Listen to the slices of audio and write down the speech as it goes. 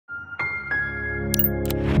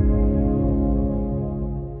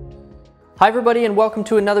Hi everybody and welcome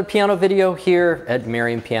to another piano video here at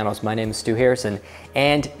Merriam Pianos. My name is Stu Harrison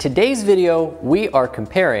and today's video we are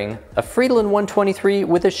comparing a Fridolin 123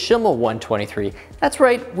 with a Schimmel 123. That's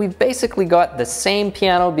right, we've basically got the same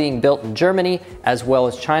piano being built in Germany as well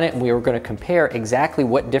as China, and we are going to compare exactly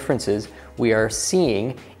what differences we are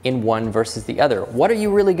seeing in one versus the other. What are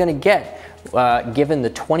you really going to get given the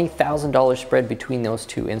 $20,000 spread between those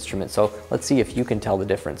two instruments? So let's see if you can tell the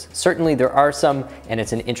difference. Certainly there are some, and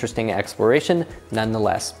it's an interesting exploration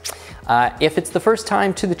nonetheless. If it's the first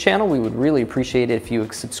time to the channel, we would really appreciate it if you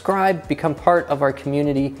would subscribe, become part of our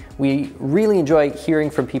community. We really enjoy hearing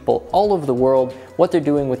from people all over the world, what they're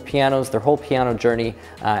doing with pianos, their whole piano journey,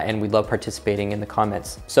 and we love participating in the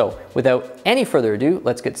comments. So without any further ado,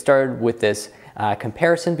 let's get started with this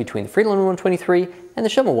comparison between the Fridolin 123 and the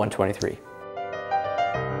Schimmel 123.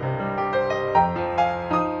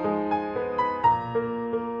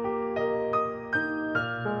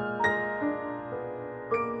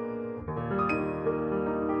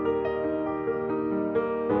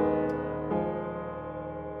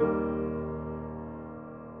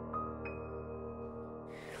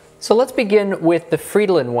 So let's begin with the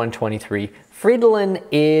Fridolin 123. Fridolin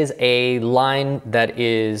is a line that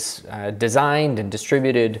is designed and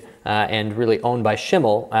distributed and really owned by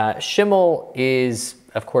Schimmel. Schimmel is,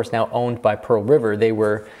 of course, now owned by Pearl River. They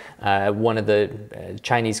were one of the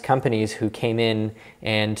Chinese companies who came in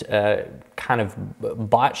and kind of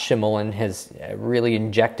bought Schimmel and has really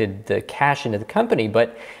injected the cash into the company,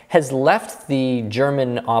 but has left the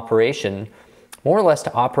German operation more or less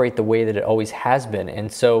to operate the way that it always has been.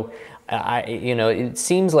 And so, it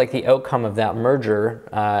seems like the outcome of that merger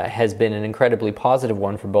has been an incredibly positive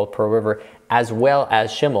one for both Pearl River as well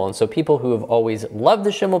as Schimmel. And so people who have always loved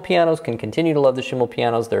the Schimmel pianos can continue to love the Schimmel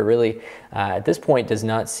pianos. There really, at this point, does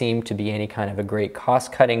not seem to be any kind of a great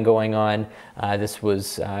cost cutting going on. This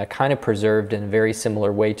was kind of preserved in a very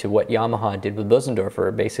similar way to what Yamaha did with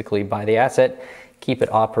Bösendorfer. Basically buy the asset, keep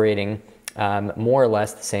it operating more or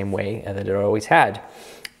less the same way that it always had.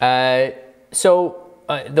 The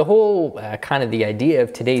whole kind of the idea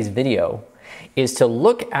of today's video is to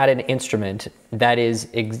look at an instrument that is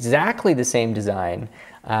exactly the same design,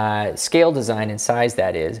 scale design and size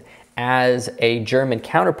that is, as a German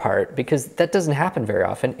counterpart, because that doesn't happen very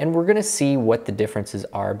often, and we're going to see what the differences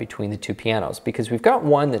are between the two pianos, because we've got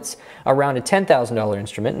one that's around a $10,000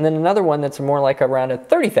 instrument and then another one that's more like around a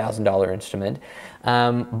 $30,000 instrument,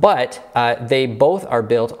 but they both are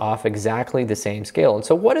built off exactly the same scale. And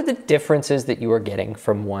so what are the differences that you are getting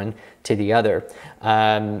from one to the other?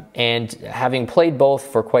 And having played both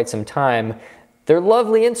for quite some time, they're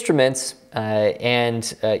lovely instruments,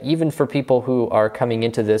 and even for people who are coming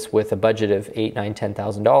into this with a budget of $8,000, $9,000,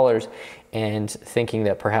 $10,000 and thinking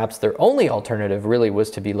that perhaps their only alternative really was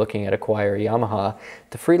to be looking at acquire Yamaha,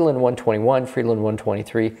 the Fridolin 121, Fridolin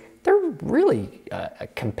 123, they're really a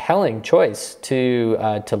compelling choice to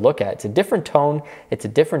look at. It's a different tone, it's a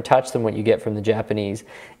different touch than what you get from the Japanese.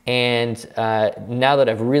 And now that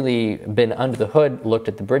I've really been under the hood, looked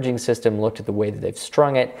at the bridging system, looked at the way that they've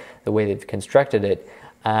strung it, the way they've constructed it,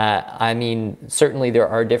 I mean, certainly there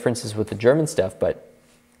are differences with the German stuff, but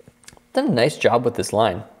done a nice job with this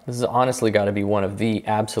line. This has honestly got to be one of the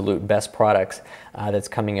absolute best products that's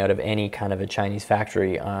coming out of any kind of a Chinese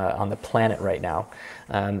factory on the planet right now.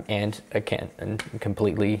 And again,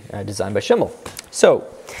 completely designed by Schimmel. So,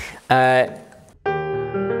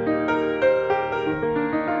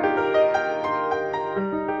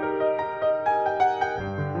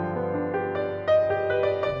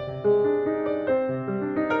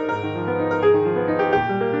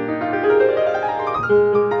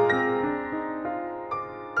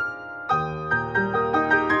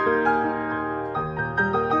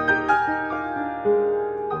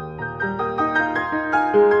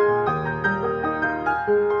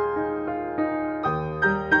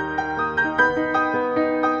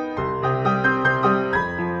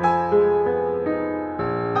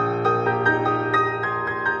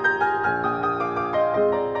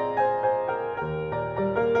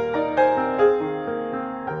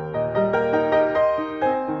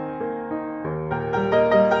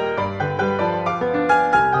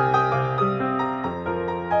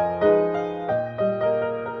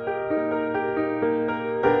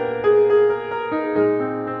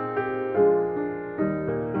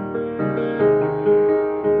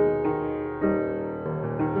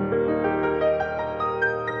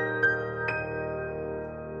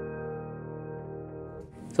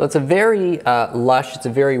 So it's a very lush, it's a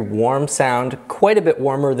very warm sound, quite a bit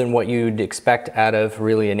warmer than what you'd expect out of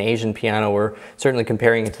really an Asian piano, or certainly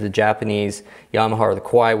comparing it to the Japanese Yamaha or the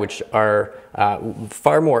Kawai, which are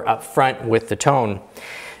far more upfront with the tone.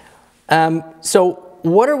 So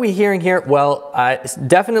what are we hearing here? Well,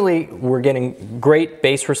 definitely we're getting great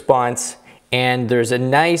bass response, and there's a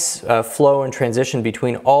nice flow and transition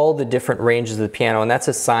between all the different ranges of the piano, and that's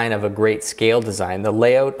a sign of a great scale design. The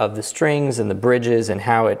layout of the strings and the bridges and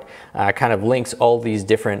how it kind of links all these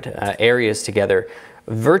different areas together.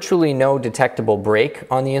 Virtually no detectable break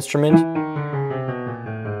on the instrument.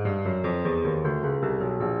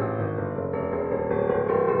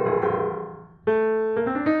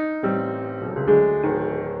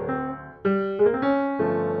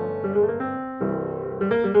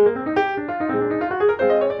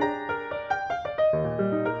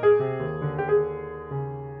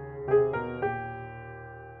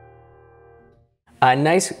 A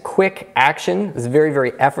nice quick action. It's very,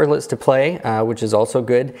 very effortless to play, which is also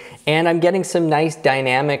good. And I'm getting some nice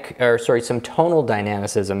some tonal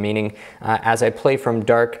dynamicism, meaning as I play from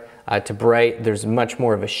dark to bright, there's much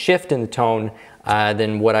more of a shift in the tone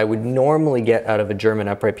than what I would normally get out of a German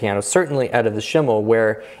upright piano, certainly out of the Schimmel,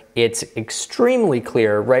 where it's extremely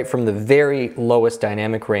clear right from the very lowest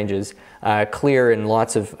dynamic ranges, clear and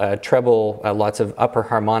lots of treble, lots of upper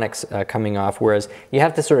harmonics coming off, whereas you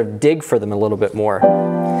have to sort of dig for them a little bit more.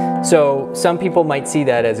 So some people might see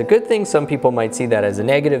that as a good thing, some people might see that as a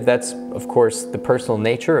negative. That's, of course, the personal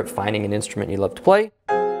nature of finding an instrument you love to play.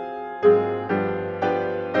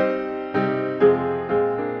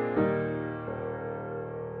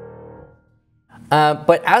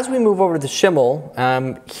 But as we move over to the Schimmel,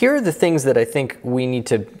 here are the things that I think we need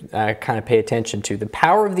to kind of pay attention to. The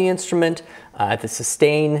power of the instrument, the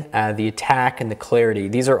sustain, the attack, and the clarity.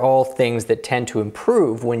 These are all things that tend to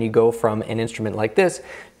improve when you go from an instrument like this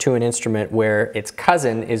to an instrument where its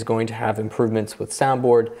cousin is going to have improvements with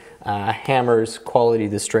soundboard, hammers, quality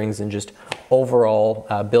of the strings, and just overall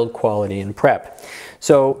build quality and prep.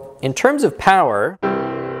 So in terms of power,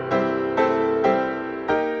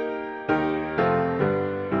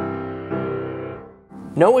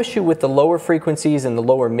 no issue with the lower frequencies and the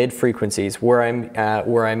lower mid frequencies. Where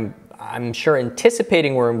I'm sure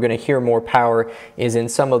anticipating where I'm going to hear more power is in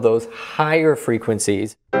some of those higher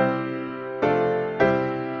frequencies.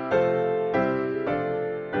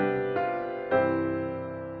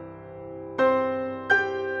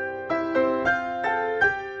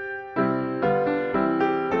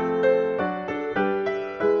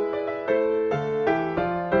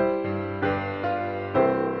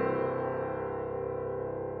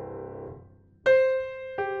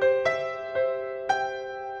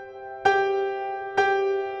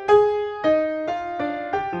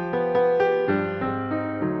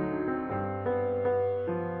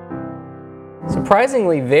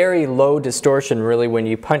 Surprisingly very low distortion really when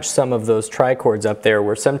you punch some of those trichords up there,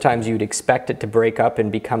 where sometimes you'd expect it to break up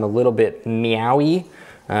and become a little bit meowy.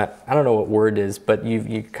 I don't know what word is, but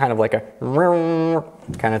you kind of like a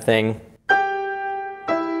kind of thing.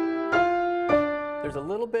 There's a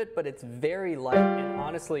little bit, but it's very light and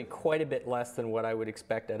honestly quite a bit less than what I would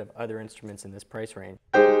expect out of other instruments in this price range.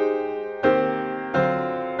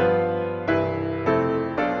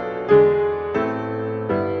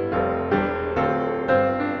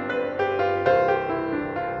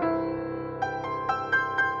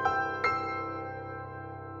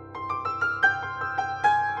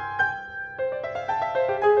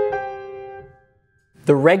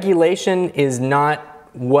 The regulation is not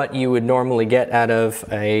what you would normally get out of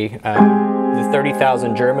the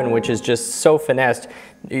 30,000 German, which is just so finessed.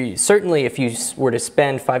 Certainly if you were to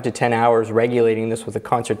spend 5 to 10 hours regulating this with a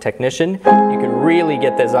concert technician, you could really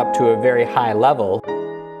get this up to a very high level.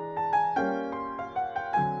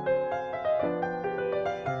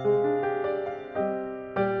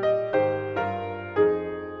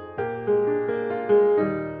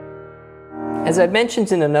 As I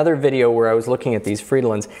mentioned in another video where I was looking at these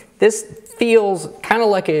Fridolins, this feels kind of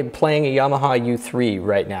like playing a Yamaha U3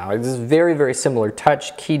 right now. This is very, very similar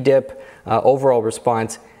touch, key dip, overall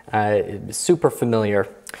response, super familiar.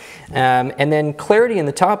 And then clarity in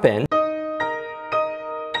the top end.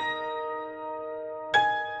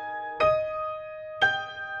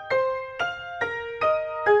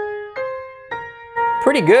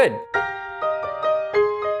 Pretty good.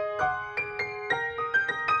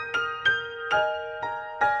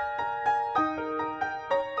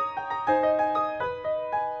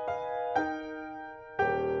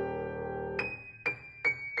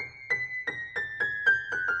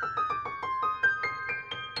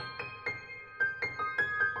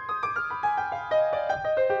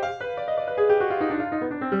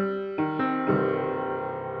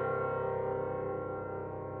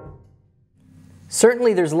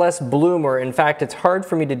 Certainly there's less bloom, or in fact it's hard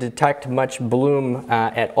for me to detect much bloom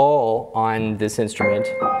at all on this instrument.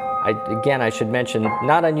 Again, I should mention,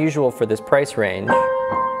 not unusual for this price range,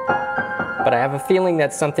 but I have a feeling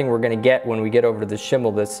that's something we're going to get when we get over to the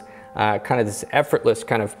Schimmel, this kind of this effortless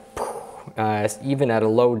kind of, even at a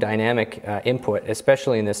low dynamic input,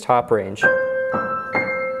 especially in this top range.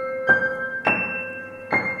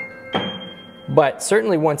 But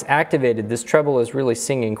certainly once activated, this treble is really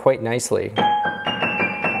singing quite nicely.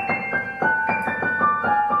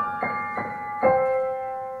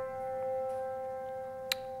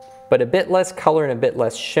 But a bit less color and a bit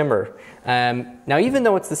less shimmer. Now, even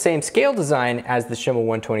though it's the same scale design as the Schimmel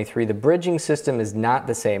 123, the bridging system is not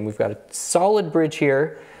the same. We've got a solid bridge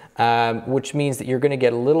here, which means that you're going to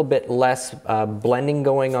get a little bit less blending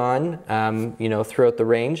going on, you know, throughout the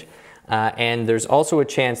range. And there's also a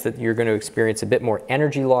chance that you're going to experience a bit more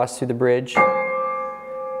energy loss through the bridge.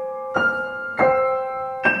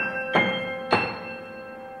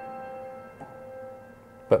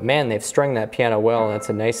 But man, they've strung that piano well, and that's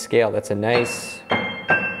a nice scale. That's a nice,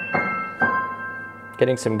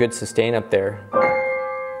 getting some good sustain up there.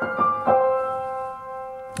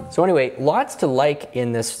 So anyway, lots to like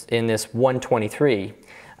in this 123.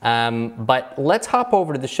 But let's hop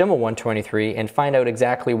over to the Schimmel 123 and find out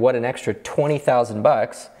exactly what an extra 20,000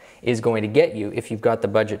 bucks is going to get you if you've got the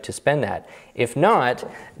budget to spend that. If not,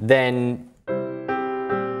 then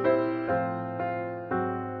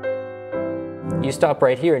you stop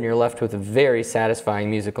right here and you're left with a very satisfying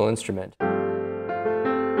musical instrument.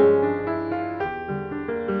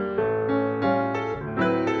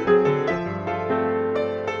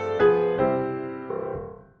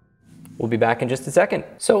 We'll be back in just a second.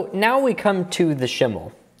 So now we come to the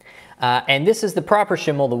Schimmel. And this is the proper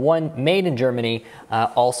Schimmel, the one made in Germany,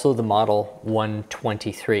 also the model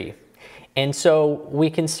 123. And so we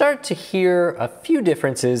can start to hear a few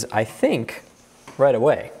differences, I think, right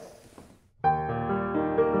away.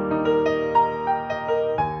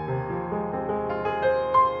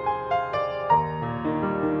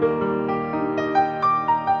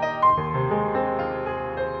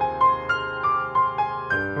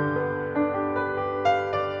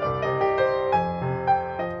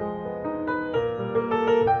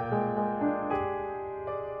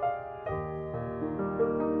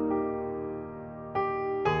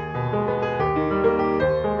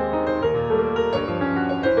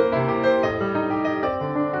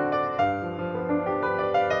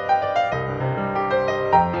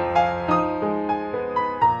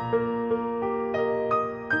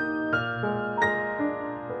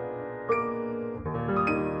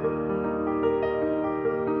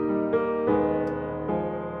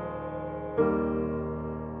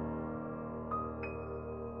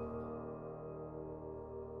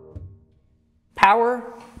 Power,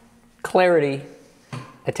 clarity,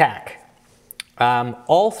 attack.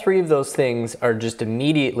 All three of those things are just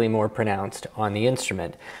immediately more pronounced on the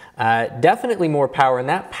instrument. Definitely more power, and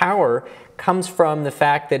that power comes from the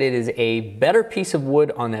fact that it is a better piece of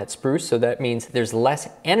wood on that spruce, so that means there's less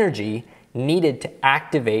energy needed to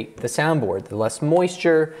activate the soundboard. The less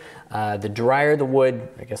moisture, the drier the wood,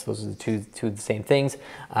 I guess those are the two of the same things,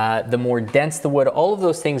 the more dense the wood, all of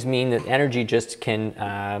those things mean that energy just can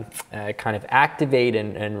kind of activate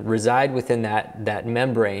and reside within that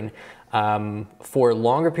membrane for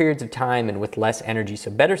longer periods of time and with less energy. So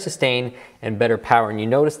better sustain and better power, and you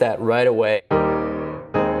notice that right away.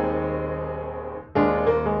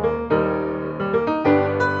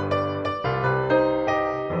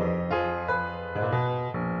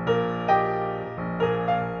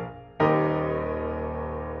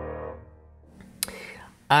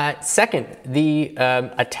 Second, the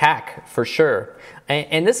attack, for sure.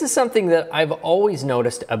 And this is something that I've always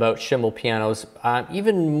noticed about Schimmel pianos,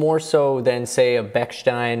 even more so than, say, a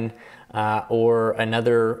Bechstein or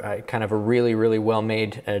another kind of a really, really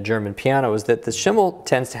well-made German piano, is that the Schimmel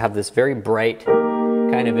tends to have this very bright,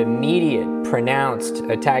 kind of immediate, pronounced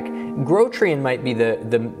attack. Grotrian might be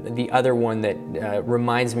the other one that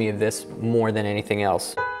reminds me of this more than anything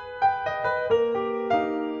else.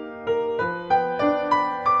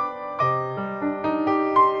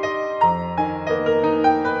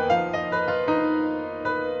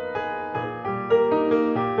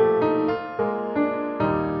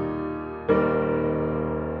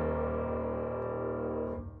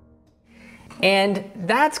 And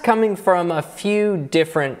that's coming from a few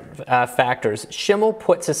different factors. Schimmel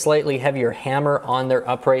puts a slightly heavier hammer on their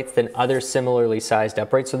uprights than other similarly sized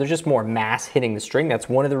uprights, so there's just more mass hitting the string. That's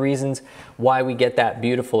one of the reasons why we get that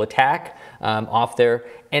beautiful attack off there.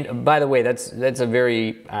 And by the way, that's a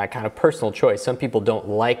very kind of personal choice. Some people don't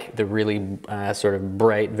like the really sort of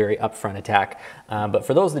bright, very upfront attack, but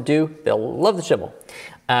for those that do, they'll love the Schimmel.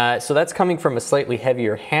 So that's coming from a slightly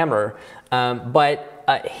heavier hammer, but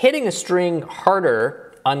hitting a string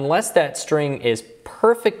harder unless that string is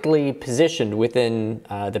perfectly positioned within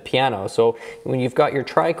the piano. So when you've got your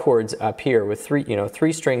trichords up here with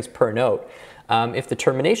three strings per note, if the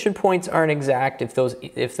termination points aren't exact, if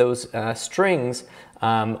those strings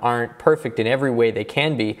aren't perfect in every way they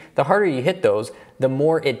can be, the harder you hit those, the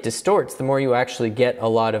more it distorts, the more you actually get a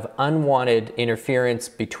lot of unwanted interference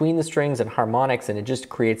between the strings and harmonics, and it just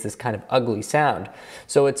creates this kind of ugly sound.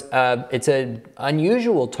 So it's an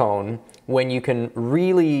unusual tone when you can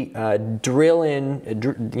really drill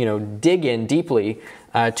in, dig in deeply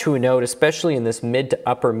to a note, especially in this mid to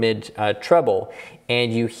upper mid treble,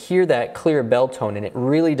 and you hear that clear bell tone and it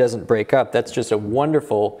really doesn't break up. That's just a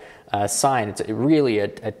wonderful sign. It's really a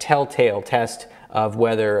telltale test of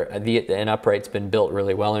whether an upright's been built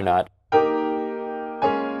really well or not.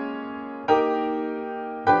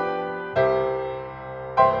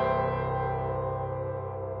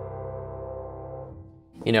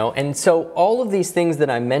 And so all of these things that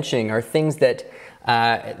I'm mentioning are things that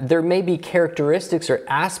there may be characteristics or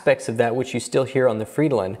aspects of that which you still hear on the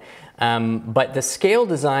Fridolin, but the scale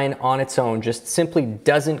design on its own just simply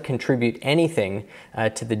doesn't contribute anything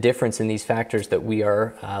to the difference in these factors that we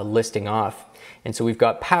are listing off. And so we've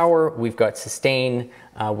got power, we've got sustain,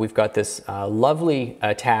 we've got this lovely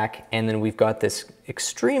attack, and then we've got this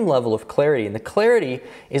extreme level of clarity. And the clarity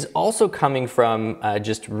is also coming from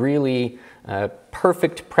just really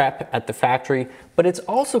perfect prep at the factory, but it's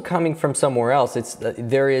also coming from somewhere else.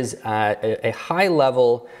 There is a high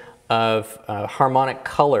level of harmonic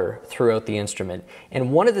color throughout the instrument.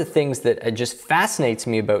 And one of the things that just fascinates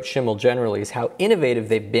me about Schimmel generally is how innovative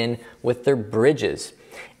they've been with their bridges.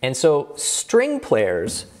 And so string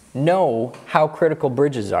players know how critical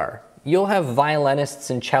bridges are. You'll have violinists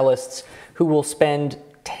and cellists who will spend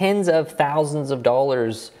tens of thousands of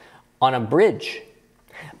dollars on a bridge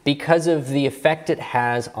because of the effect it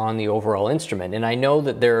has on the overall instrument. And I know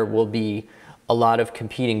that there will be a lot of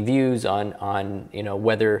competing views on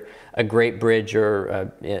whether a great bridge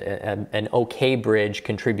or an okay bridge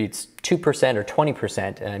contributes 2% or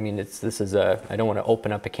 20%. I mean, I don't want to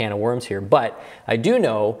open up a can of worms here, but I do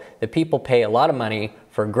know that people pay a lot of money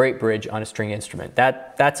for a great bridge on a string instrument.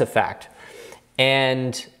 That's a fact.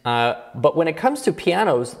 And but when it comes to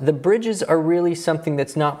pianos, the bridges are really something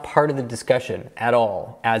that's not part of the discussion at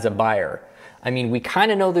all as a buyer. I mean, we kind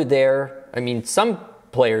of know they're there. I mean, some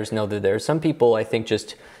players know they're there. Some people, I think,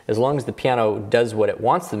 just as long as the piano does what it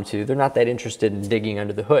wants them to, they're not that interested in digging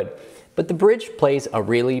under the hood. But the bridge plays a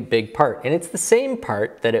really big part, and it's the same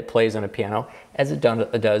part that it plays on a piano as it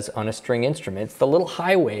does on a string instrument. It's the little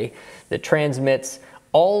highway that transmits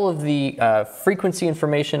all of the frequency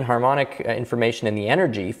information, harmonic information, and the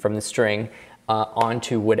energy from the string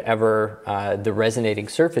onto whatever the resonating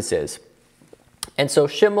surface is. And so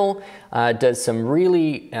Schimmel does some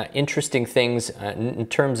really interesting things in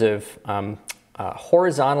terms of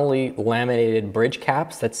horizontally laminated bridge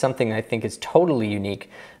caps. That's something I think is totally unique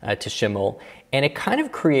to Schimmel. And it kind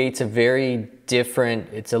of creates a very different,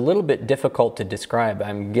 it's a little bit difficult to describe.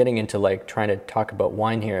 I'm getting into like trying to talk about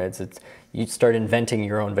wine here. You start inventing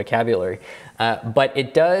your own vocabulary. But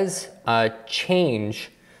it does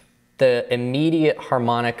change the immediate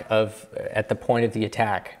harmonic at the point of the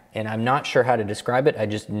attack. And I'm not sure how to describe it. I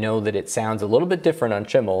just know that it sounds a little bit different on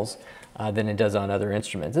Schimmels than it does on other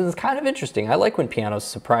instruments. This is kind of interesting. I like when pianos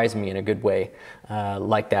surprise me in a good way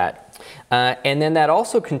like that. And then that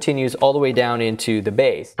also continues all the way down into the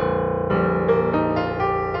bass.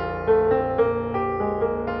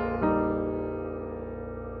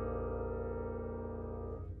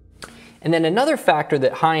 And then another factor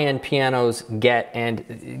that high-end pianos get, and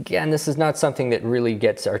again, this is not something that really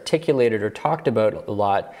gets articulated or talked about a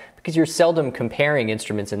lot because you're seldom comparing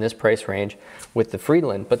instruments in this price range with the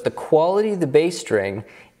Fridolin, but the quality of the bass string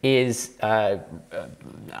is a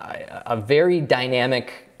very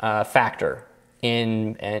dynamic factor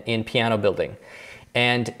in piano building.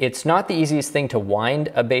 And it's not the easiest thing to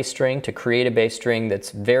wind a bass string, to create a bass string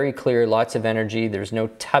that's very clear, lots of energy, there's no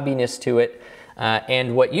tubbiness to it.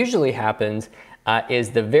 And what usually happens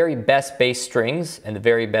is the very best bass strings and the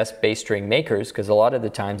very best bass string makers, because a lot of the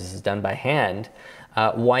times this is done by hand,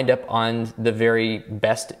 wind up on the very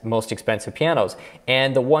best, most expensive pianos.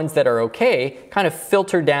 And the ones that are okay kind of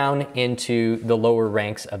filter down into the lower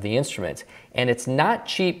ranks of the instruments. And it's not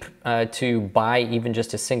cheap to buy even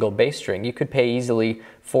just a single bass string. You could pay easily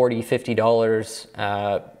 $40,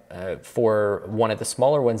 $50 for one of the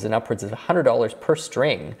smaller ones and upwards of $100 per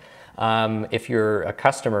string. If you're a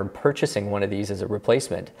customer purchasing one of these as a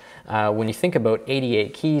replacement. When you think about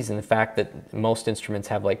 88 keys and the fact that most instruments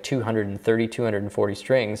have like 230, 240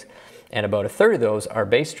 strings, and about a third of those are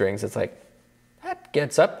bass strings, it's like, that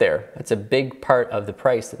gets up there. That's a big part of the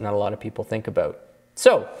price that not a lot of people think about.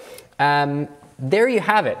 So there you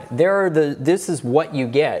have it. This is what you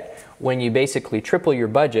get when you basically triple your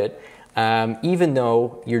budget, even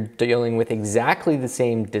though you're dealing with exactly the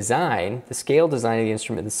same design, the scale design of the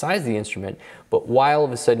instrument, the size of the instrument, but why all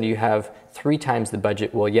of a sudden you have 3 times the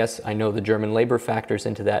budget? Well, yes, I know the German labor factors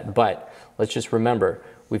into that, but let's just remember,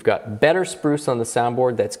 we've got better spruce on the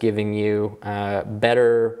soundboard that's giving you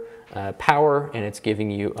better power, and it's giving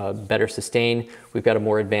you a better sustain. We've got a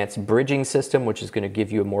more advanced bridging system, which is going to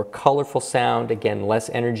give you a more colorful sound. Again, less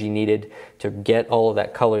energy needed to get all of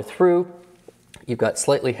that color through. You've got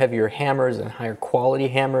slightly heavier hammers and higher quality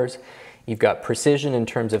hammers. You've got precision in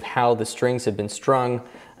terms of how the strings have been strung,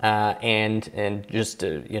 and just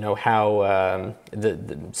you know, how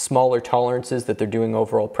the smaller tolerances that they're doing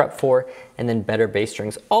overall prep for, and then better bass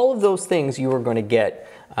strings. All of those things you are going to get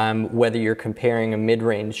whether you're comparing a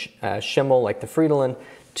mid-range Schimmel like the Fridolin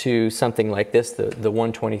to something like this, the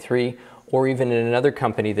 123, or even in another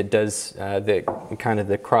company that does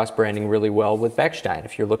the cross-branding really well with Bechstein.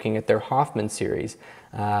 If you're looking at their Hoffman series,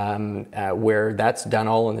 where that's done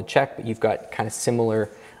all in the Czech, but you've got kind of similar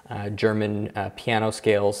German piano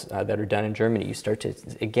scales that are done in Germany, you start to,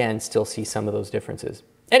 again, still see some of those differences.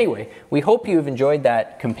 Anyway, we hope you've enjoyed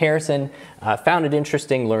that comparison, found it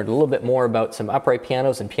interesting, learned a little bit more about some upright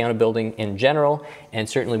pianos and piano building in general, and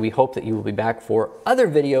certainly we hope that you will be back for other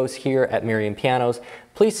videos here at Merriam Pianos.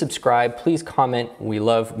 Please subscribe, please comment. We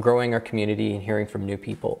love growing our community and hearing from new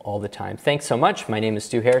people all the time. Thanks so much. My name is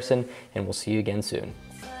Stu Harrison, and we'll see you again soon.